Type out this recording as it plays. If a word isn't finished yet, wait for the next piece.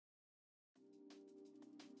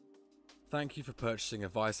Thank you for purchasing a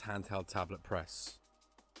Vice handheld tablet press.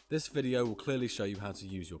 This video will clearly show you how to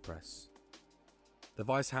use your press. The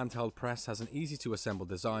Vice handheld press has an easy to assemble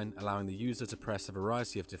design, allowing the user to press a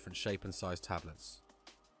variety of different shape and size tablets.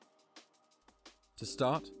 To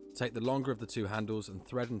start, take the longer of the two handles and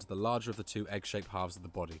thread into the larger of the two egg-shaped halves of the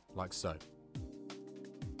body, like so.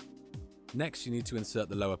 Next, you need to insert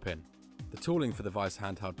the lower pin. The tooling for the Vice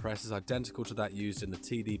handheld press is identical to that used in the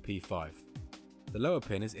TDP5. The lower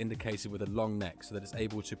pin is indicated with a long neck so that it's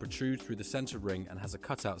able to protrude through the center ring and has a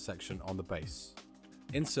cutout section on the base.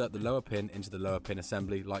 Insert the lower pin into the lower pin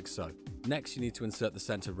assembly like so. Next, you need to insert the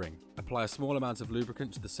center ring. Apply a small amount of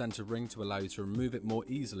lubricant to the center ring to allow you to remove it more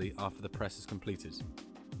easily after the press is completed.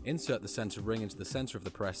 Insert the center ring into the center of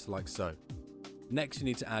the press like so. Next, you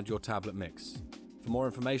need to add your tablet mix. For more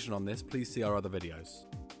information on this, please see our other videos.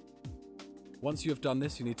 Once you have done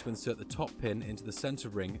this, you need to insert the top pin into the center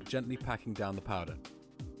ring, gently packing down the powder.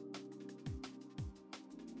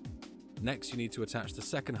 Next, you need to attach the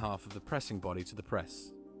second half of the pressing body to the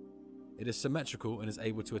press. It is symmetrical and is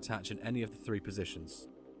able to attach in any of the three positions.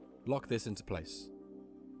 Lock this into place.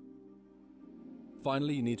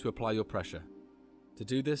 Finally, you need to apply your pressure. To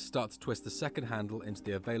do this, start to twist the second handle into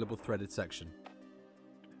the available threaded section.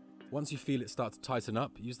 Once you feel it start to tighten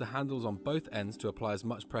up, use the handles on both ends to apply as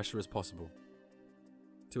much pressure as possible.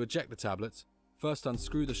 To eject the tablet, first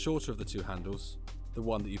unscrew the shorter of the two handles, the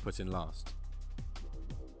one that you put in last.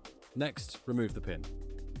 Next, remove the pin.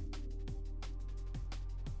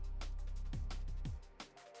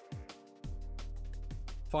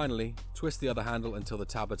 Finally, twist the other handle until the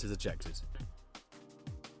tablet is ejected.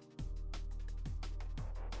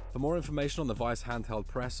 For more information on the Vice handheld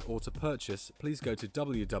press or to purchase, please go to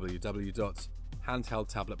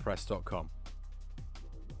www.handheldtabletpress.com.